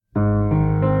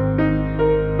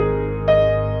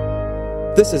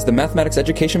This is the Mathematics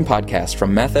Education Podcast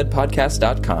from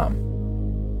mathedpodcast.com.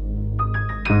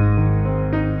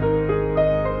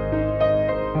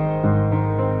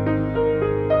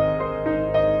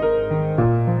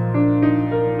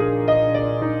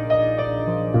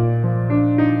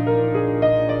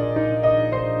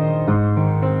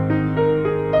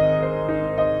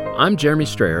 I'm Jeremy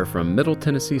Strayer from Middle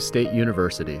Tennessee State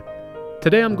University.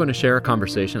 Today I'm going to share a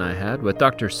conversation I had with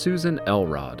Dr. Susan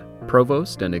Elrod,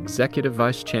 Provost and Executive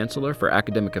Vice Chancellor for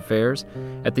Academic Affairs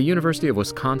at the University of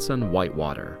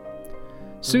Wisconsin-Whitewater.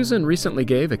 Susan recently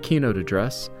gave a keynote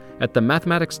address at the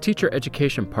Mathematics Teacher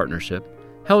Education Partnership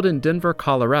held in Denver,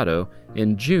 Colorado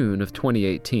in June of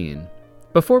 2018.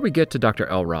 Before we get to Dr.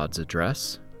 Elrod's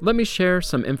address, let me share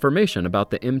some information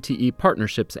about the MTE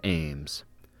Partnership's aims.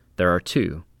 There are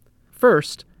two.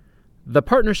 First, the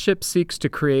partnership seeks to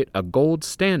create a gold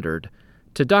standard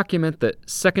to document that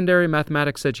secondary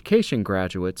mathematics education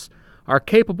graduates are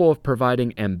capable of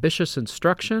providing ambitious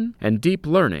instruction and deep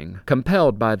learning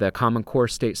compelled by the Common Core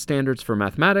State Standards for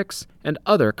Mathematics and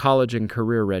other college and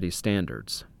career-ready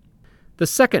standards. The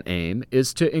second aim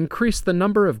is to increase the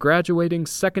number of graduating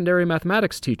secondary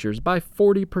mathematics teachers by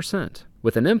 40%,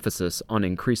 with an emphasis on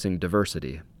increasing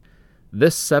diversity.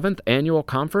 This 7th annual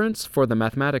conference for the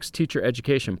Mathematics Teacher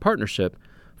Education Partnership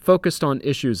focused on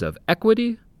issues of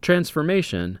equity,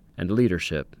 transformation, and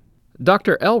leadership.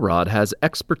 Dr. Elrod has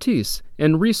expertise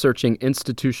in researching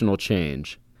institutional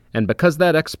change, and because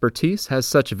that expertise has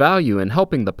such value in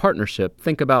helping the partnership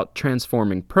think about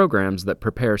transforming programs that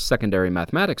prepare secondary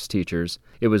mathematics teachers,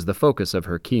 it was the focus of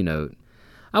her keynote.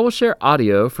 I will share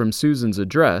audio from Susan's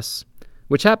address,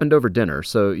 which happened over dinner,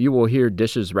 so you will hear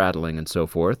dishes rattling and so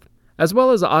forth, as well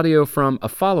as audio from a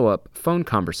follow-up phone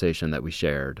conversation that we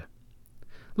shared.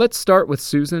 Let's start with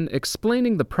Susan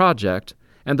explaining the project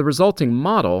and the resulting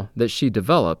model that she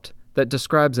developed that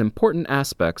describes important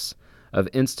aspects of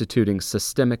instituting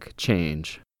systemic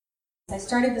change. I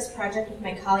started this project with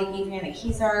my colleague Adriana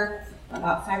Kezar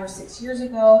about 5 or 6 years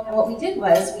ago, and what we did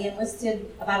was we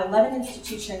enlisted about 11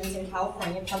 institutions in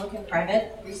California, public and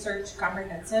private, research,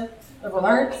 comprehensive, liberal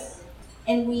arts,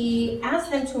 and we asked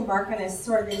them to embark on a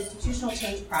sort of institutional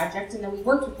change project, and then we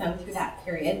worked with them through that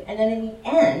period. And then in the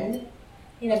end,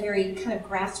 in a very kind of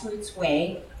grassroots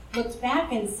way, looked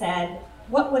back and said,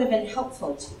 what would have been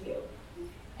helpful to you?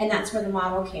 And that's where the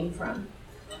model came from.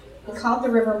 We call it the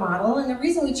river model, and the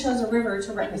reason we chose a river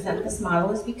to represent this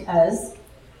model is because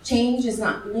change is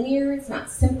not linear, it's not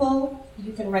simple.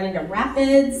 You can run into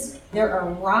rapids. There are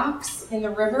rocks in the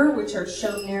river, which are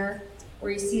shown there,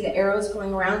 where you see the arrows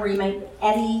going around, where you might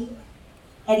eddy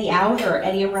out or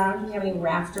eddy around. You have any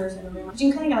rafters in the river?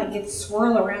 You can kind of like get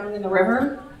swirl around in the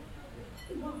river.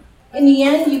 In the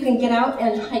end, you can get out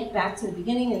and hike back to the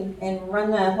beginning and run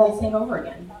the whole thing over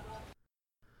again.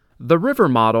 The river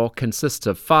model consists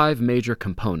of 5 major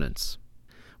components.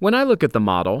 When I look at the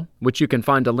model, which you can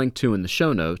find a link to in the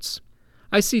show notes,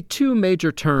 I see 2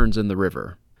 major turns in the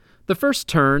river. The first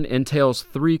turn entails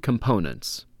 3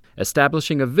 components: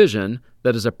 establishing a vision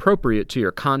that is appropriate to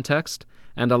your context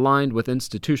and aligned with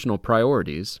institutional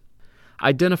priorities,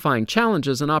 identifying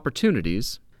challenges and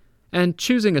opportunities, and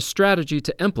choosing a strategy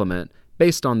to implement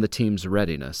based on the team's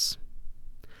readiness.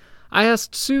 I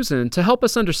asked Susan to help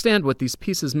us understand what these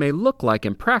pieces may look like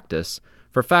in practice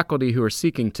for faculty who are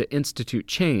seeking to institute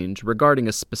change regarding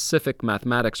a specific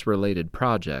mathematics-related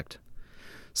project.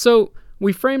 So,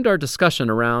 we framed our discussion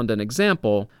around an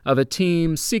example of a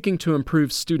team seeking to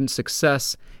improve student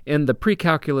success in the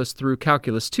pre-calculus through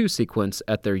Calculus 2 sequence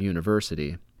at their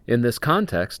university. In this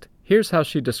context, here's how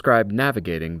she described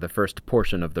navigating the first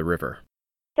portion of the river.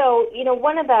 So,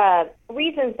 one of the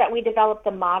reasons that we developed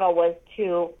the model was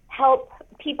to help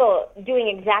people doing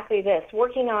exactly this,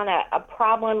 working on a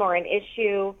problem or an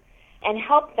issue, and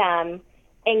help them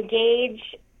engage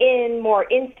in more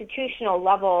institutional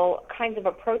level kinds of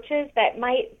approaches that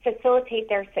might facilitate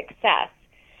their success.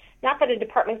 Not that a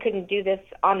department couldn't do this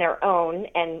on their own,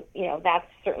 and that's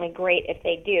certainly great if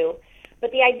they do,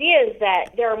 but the idea is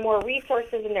that there are more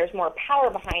resources and there's more power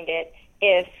behind it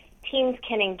if teams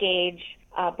can engage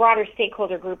a broader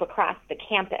stakeholder group across the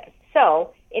campus.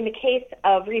 So, in the case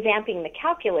of revamping the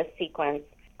calculus sequence,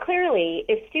 clearly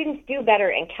if students do better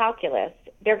in calculus,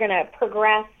 they're going to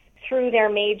progress through their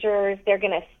majors, they're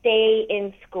going to stay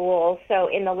in school. So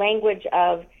in the language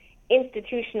of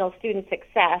institutional student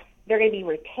success, they're going to be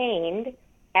retained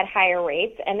at higher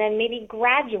rates and then maybe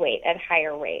graduate at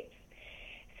higher rates.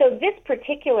 So this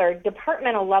particular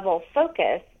departmental level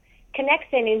focus connects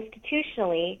in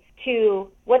institutionally to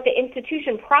what the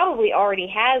institution probably already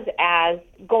has as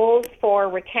goals for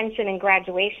retention and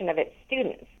graduation of its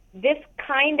students. this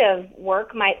kind of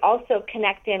work might also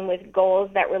connect in with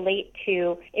goals that relate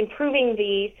to improving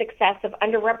the success of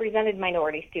underrepresented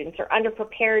minority students or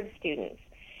underprepared students.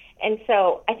 And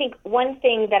so I think one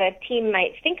thing that a team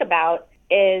might think about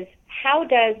is, how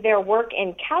does their work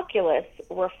in calculus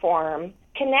reform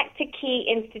connect to key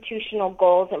institutional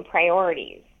goals and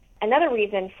priorities? Another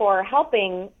reason for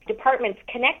helping departments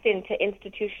connect into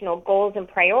institutional goals and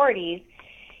priorities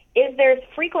is there's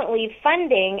frequently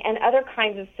funding and other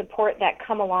kinds of support that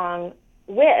come along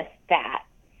with that.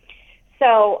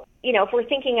 So, if we're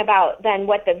thinking about then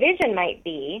what the vision might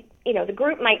be, the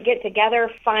group might get together,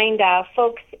 find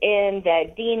folks in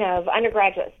the Dean of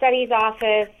Undergraduate Studies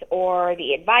office or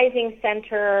the Advising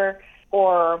Center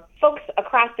or folks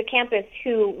across the campus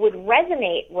who would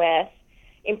resonate with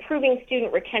improving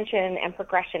student retention and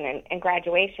progression and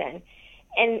graduation.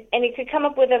 And it could come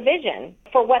up with a vision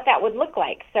for what that would look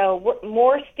like. So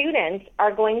more students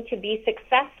are going to be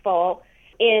successful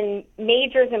in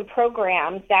majors and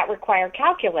programs that require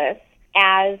calculus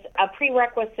as a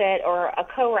prerequisite or a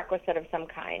co-requisite of some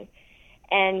kind.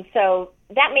 And so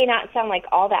that may not sound like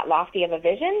all that lofty of a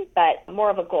vision, but more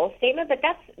of a goal statement. But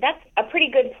that's a pretty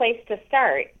good place to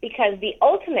start, because the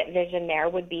ultimate vision there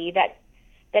would be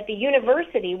that the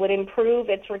university would improve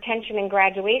its retention and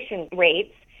graduation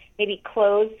rates, maybe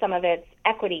close some of its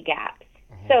equity gaps.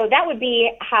 So that would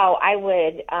be how I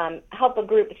would help a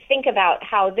group think about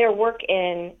how their work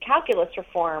in calculus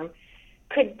reform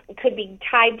could be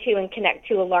tied to and connect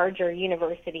to a larger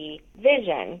university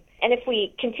vision. And if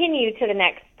we continue to the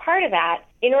next part of that,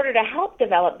 in order to help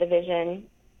develop the vision,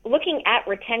 looking at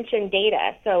retention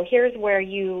data. So here's where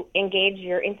you engage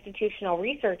your institutional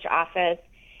research office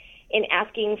in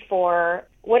asking for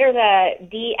what are the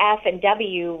D, F, and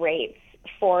W rates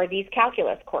for these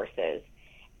calculus courses,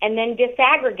 and then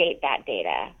disaggregate that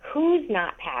data. Who's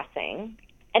not passing?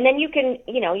 And then you can,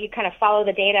 you kind of follow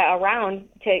the data around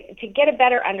to get a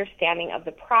better understanding of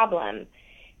the problem,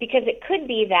 because it could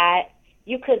be that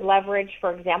you could leverage,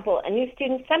 for example, a new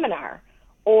student seminar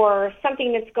or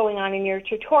something that's going on in your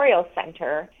tutorial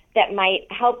center that might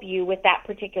help you with that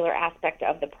particular aspect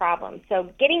of the problem. So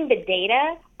getting the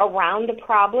data around the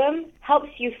problem helps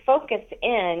you focus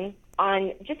in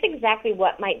on just exactly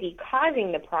what might be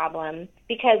causing the problem,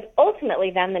 because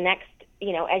ultimately then the next,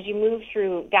 as you move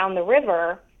through down the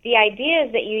river, the idea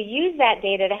is that you use that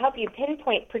data to help you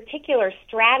pinpoint particular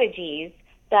strategies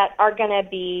that are going to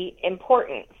be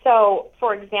important. So,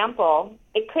 for example,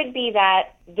 it could be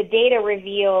that the data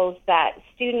reveals that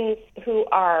students who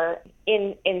are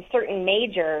in certain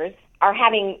majors are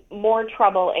having more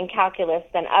trouble in calculus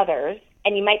than others,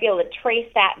 and you might be able to trace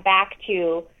that back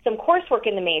to some coursework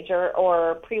in the major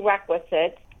or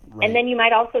prerequisites. Right. And then you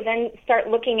might also then start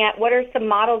looking at what are some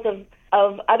models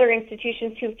of other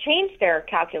institutions who've changed their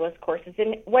calculus courses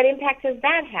and what impact has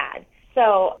that had.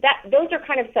 So those are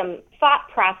kind of some thought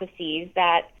processes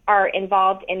that are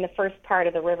involved in the first part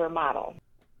of the river model.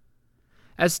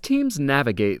 As teams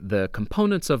navigate the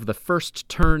components of the first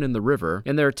turn in the river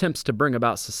in their attempts to bring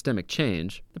about systemic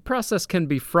change, the process can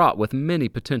be fraught with many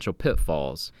potential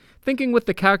pitfalls. Thinking with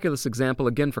the calculus example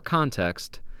again for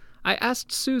context, I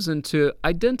asked Susan to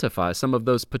identify some of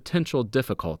those potential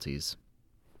difficulties.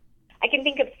 I can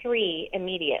think of three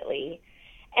immediately.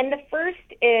 And the first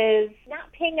is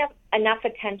not paying enough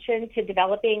attention to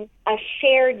developing a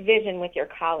shared vision with your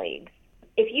colleagues.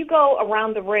 If you go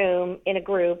around the room in a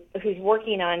group who's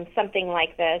working on something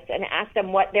like this and ask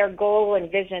them what their goal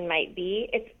and vision might be,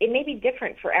 it may be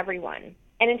different for everyone.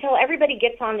 And until everybody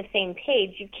gets on the same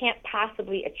page, you can't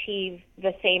possibly achieve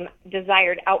the same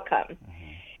desired outcome. Mm-hmm.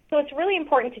 So it's really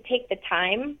important to take the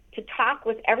time to talk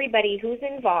with everybody who's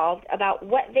involved about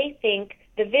what they think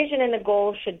the vision and the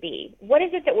goal should be. What is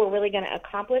it that we're really going to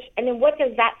accomplish? And then what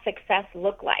does that success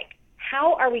look like?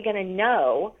 How are we going to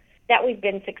know that we've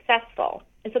been successful?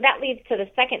 And so that leads to the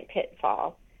second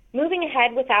pitfall, moving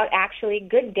ahead without actually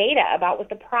good data about what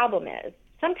the problem is.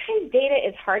 Sometimes data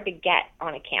is hard to get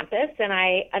on a campus, and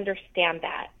I understand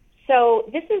that. So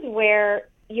this is where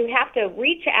you have to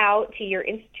reach out to your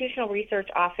institutional research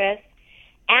office,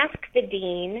 ask the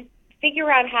dean, figure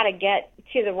out how to get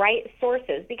to the right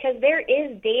sources, because there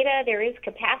is data, there is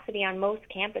capacity on most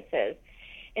campuses.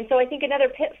 And so I think another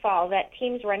pitfall that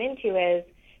teams run into is,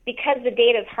 because the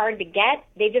data is hard to get,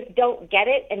 they just don't get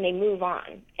it and they move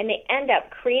on. And they end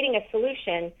up creating a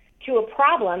solution to a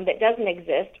problem that doesn't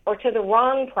exist, or to the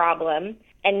wrong problem,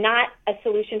 and not a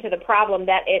solution to the problem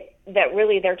that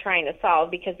really they're trying to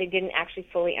solve, because they didn't actually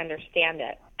fully understand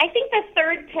it. I think the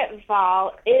third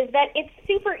pitfall is that it's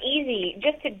super easy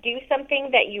just to do something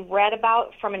that you read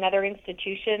about from another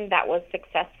institution that was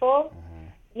successful,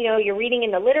 You're reading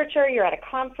in the literature, you're at a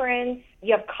conference,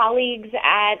 you have colleagues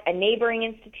at a neighboring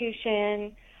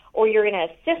institution, or you're in a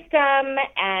system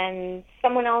and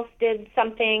someone else did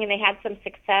something and they had some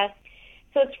success.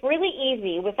 So it's really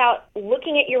easy, without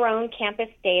looking at your own campus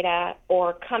data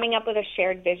or coming up with a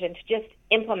shared vision, to just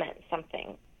implement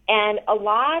something. And a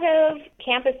lot of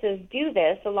campuses do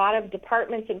this, a lot of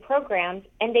departments and programs,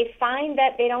 and they find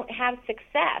that they don't have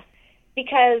success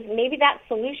because maybe that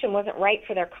solution wasn't right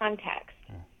for their context.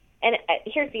 And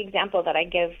here's the example that I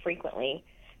give frequently.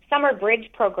 Summer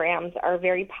bridge programs are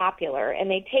very popular,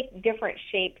 and they take different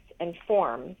shapes and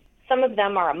forms. Some of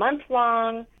them are a month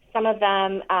long. Some of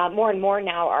them, more and more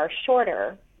now, are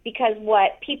shorter, because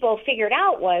what people figured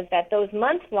out was that those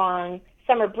month-long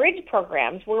summer bridge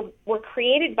programs were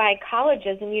created by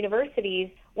colleges and universities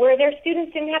where their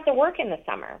students didn't have to work in the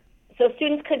summer. So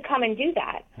students could come and do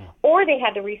that, or they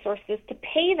had the resources to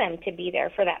pay them to be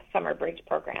there for that summer bridge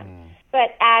program.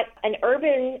 But at an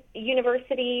urban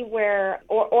university or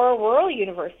a rural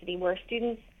university where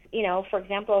students, for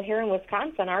example, here in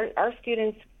Wisconsin, our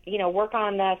students, work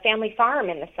on the family farm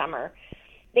in the summer.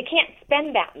 They can't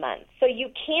spend that month. So you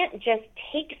can't just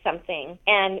take something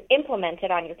and implement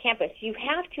it on your campus. You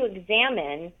have to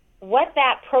examine what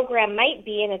that program might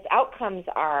be and its outcomes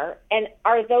are, and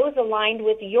are those aligned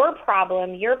with your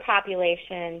problem, your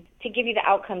population, to give you the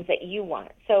outcomes that you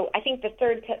want. So I think the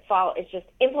third pitfall is just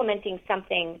implementing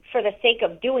something for the sake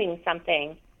of doing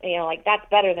something, like that's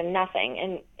better than nothing,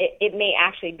 and it may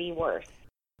actually be worse.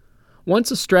 Once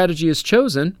a strategy is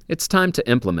chosen, it's time to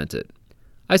implement it.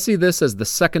 I see this as the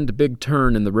second big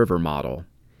turn in the River model.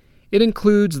 It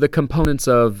includes the components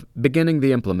of beginning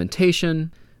the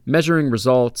implementation, measuring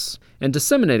results, and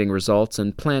disseminating results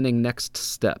and planning next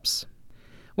steps.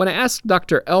 When I asked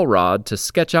Dr. Elrod to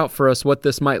sketch out for us what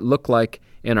this might look like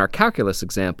in our calculus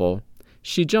example,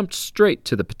 she jumped straight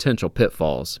to the potential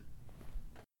pitfalls.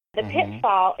 The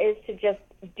pitfall is to just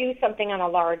do something on a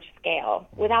large scale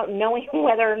without knowing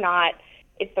whether or not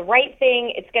it's the right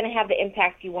thing, it's going to have the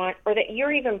impact you want, or that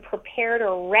you're even prepared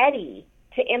or ready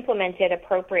to implement it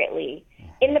appropriately.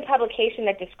 In the publication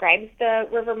that describes the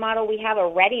River model, we have a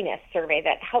readiness survey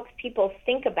that helps people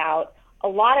think about a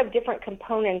lot of different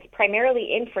components, primarily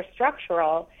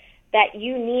infrastructural, that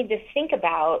you need to think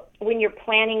about when you're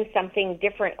planning something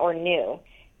different or new.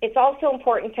 It's also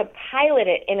important to pilot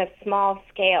it in a small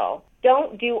scale.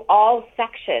 Don't do all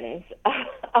sections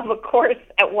of a course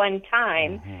at one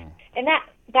time. And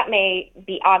that may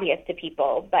be obvious to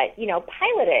people, but,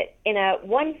 pilot it in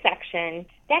one section.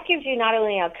 That gives you not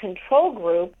only a control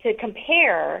group to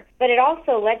compare, but it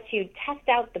also lets you test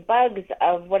out the bugs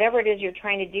of whatever it is you're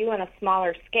trying to do on a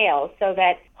smaller scale, so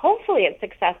that hopefully it's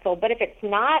successful. But if it's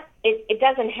not, it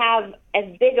doesn't have as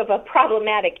big of a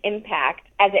problematic impact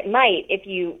as it might if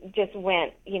you just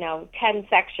went, 10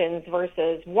 sections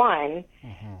versus one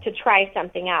to try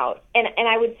something out. And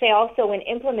I would say also, when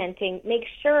implementing, make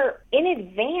sure in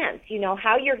advance,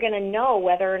 how you're going to know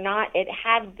whether or not it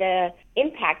had the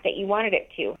impact that you wanted it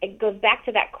to. It goes back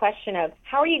to that question of,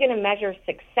 how are you going to measure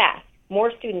success?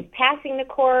 More students passing the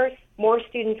course, more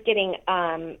students getting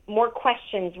more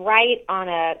questions right on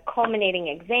a culminating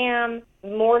exam,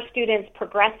 more students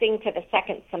progressing to the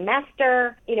second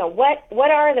semester.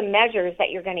 What are the measures that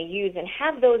you're going to use, and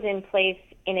have those in place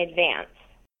in advance?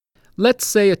 Let's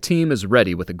say a team is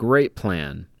ready with a great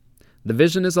plan. The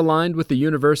vision is aligned with the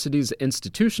university's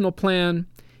institutional plan.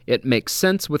 It makes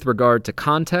sense with regard to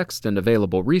context and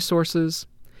available resources.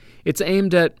 It's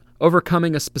aimed at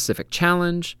overcoming a specific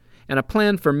challenge, and a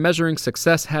plan for measuring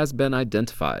success has been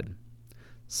identified.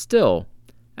 Still,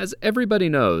 as everybody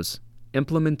knows,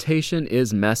 implementation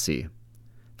is messy.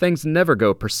 Things never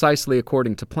go precisely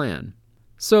according to plan.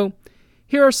 So,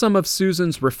 here are some of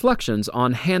Susan's reflections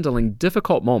on handling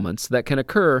difficult moments that can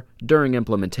occur during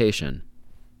implementation.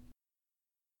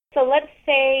 So let's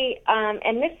say,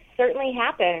 and this certainly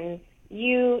happens,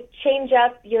 you change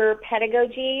up your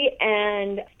pedagogy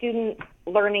and student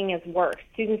learning is worse.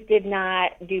 Students did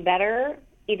not do better,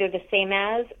 either the same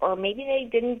as, or maybe they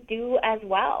didn't do as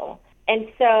well. And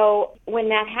so when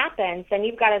that happens, then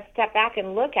you've got to step back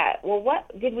and look at, well,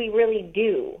 what did we really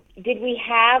do? Did we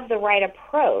have the right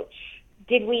approach?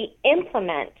 Did we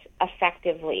implement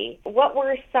effectively? What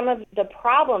were some of the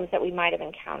problems that we might have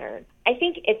encountered? I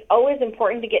think it's always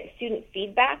important to get student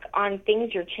feedback on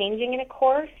things you're changing in a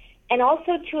course, and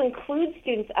also to include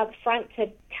students up front to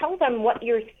tell them what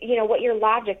your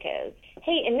logic is.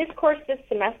 Hey, in this course this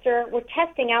semester, we're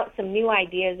testing out some new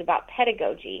ideas about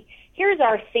pedagogy. here's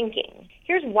our thinking.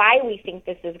 Here's why we think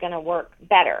this is going to work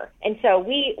better. And so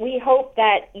we hope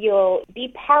that you'll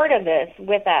be part of this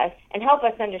with us and help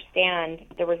us understand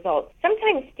the results.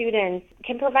 Sometimes students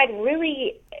can provide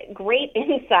really great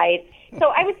insights. So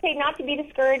I would say not to be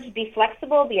discouraged, be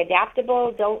flexible, be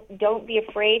adaptable. Don't be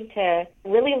afraid to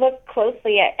really look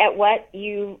closely at what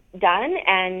you've done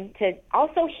and to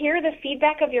also hear the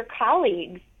feedback of your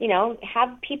colleagues.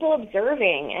 Have people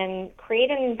observing and create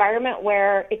an environment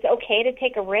where it's okay to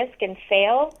take a risk and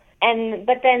fail.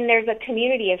 But then there's a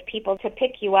community of people to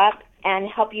pick you up and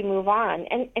help you move on.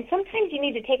 And sometimes you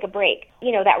need to take a break.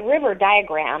 That river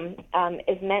diagram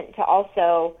is meant to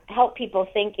also help people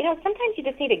think, sometimes you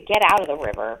just need to get out of the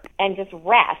river and just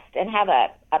rest and have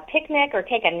a picnic or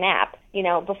take a nap,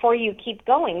 before you keep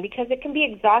going, because it can be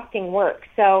exhausting work.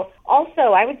 So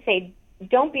also I would say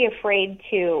don't be afraid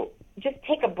to just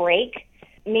take a break.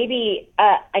 Maybe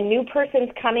a new person's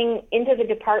coming into the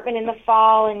department in the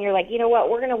fall and you're like, you know what,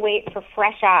 we're going to wait for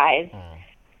fresh eyes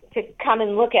to come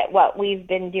and look at what we've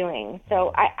been doing.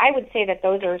 So I would say that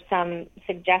those are some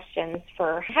suggestions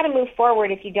for how to move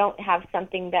forward if you don't have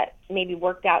something that maybe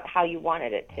worked out how you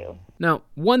wanted it to. Now,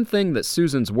 one thing that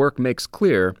Susan's work makes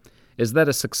clear is that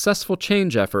a successful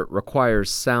change effort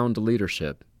requires sound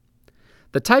leadership.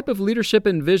 The type of leadership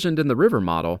envisioned in the River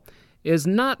model is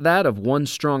not that of one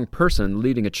strong person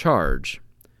leading a charge.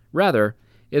 Rather,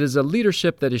 it is a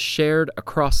leadership that is shared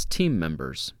across team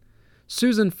members.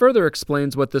 Susan further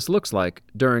explains what this looks like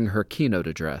during her keynote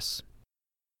address.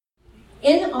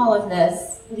 In all of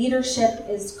this, leadership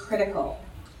is critical.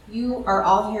 You are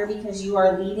all here because you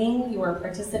are leading, you are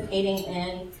participating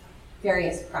in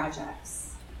various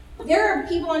projects. There are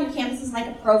people on your campuses like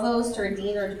a provost or a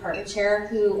dean or a department chair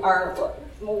who are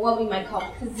what we might call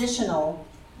positional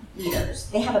leaders.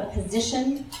 They have a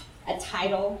position, a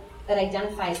title that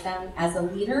identifies them as a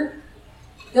leader.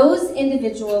 Those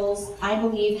individuals, I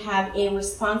believe, have a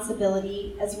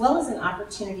responsibility as well as an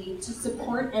opportunity to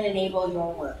support and enable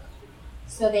your work.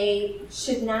 So they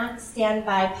should not stand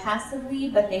by passively,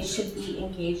 but they should be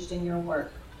engaged in your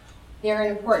work. They're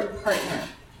an important partner.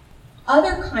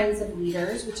 Other kinds of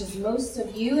leaders, which is most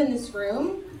of you in this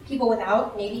room, people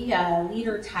without maybe a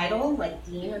leader title like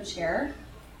dean or chair,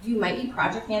 you might be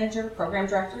project manager, program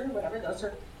director, whatever, those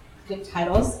are good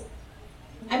titles.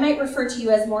 I might refer to you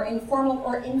as more informal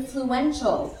or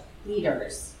influential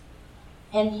leaders.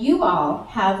 And you all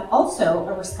have also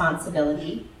a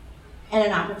responsibility and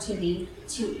an opportunity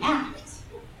to act.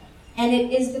 And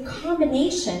it is the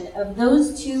combination of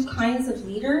those two kinds of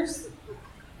leaders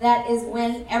that is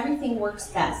when everything works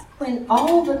best. When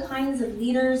all the kinds of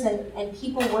leaders and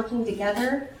people working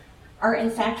together are in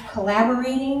fact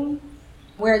collaborating,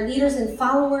 where leaders and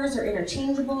followers are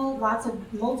interchangeable, lots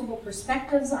of multiple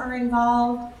perspectives are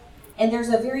involved, and there's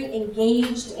a very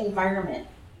engaged environment.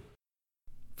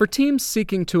 For teams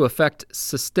seeking to effect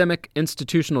systemic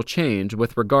institutional change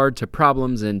with regard to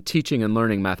problems in teaching and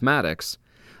learning mathematics,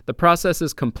 the process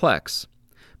is complex,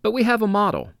 but we have a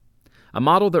model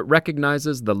that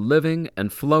recognizes the living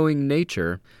and flowing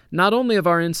nature not only of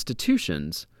our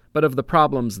institutions, but of the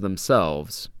problems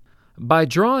themselves. By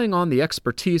drawing on the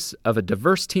expertise of a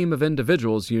diverse team of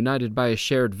individuals united by a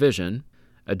shared vision,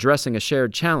 addressing a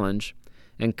shared challenge,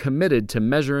 and committed to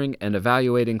measuring and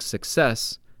evaluating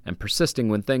success and persisting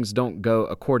when things don't go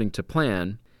according to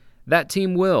plan, that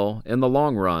team will, in the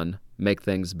long run, make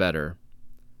things better.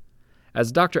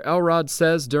 As Dr. Elrod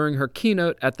says during her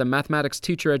keynote at the Mathematics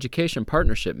Teacher Education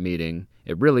Partnership meeting,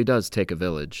 it really does take a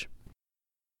village.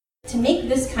 To make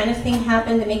this kind of thing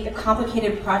happen, to make the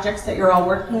complicated projects that you're all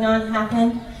working on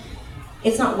happen,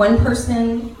 it's not one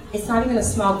person, it's not even a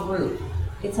small group.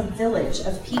 It's a village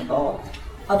of people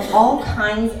of all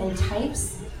kinds and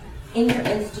types in your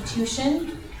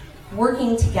institution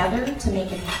working together to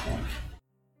make it happen.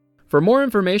 For more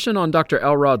information on Dr.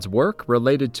 Elrod's work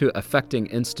related to effecting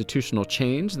institutional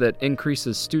change that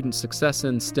increases student success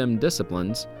in STEM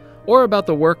disciplines, or about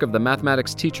the work of the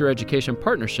Mathematics Teacher Education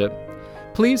Partnership,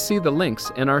 please see the links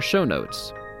in our show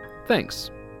notes.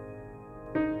 Thanks.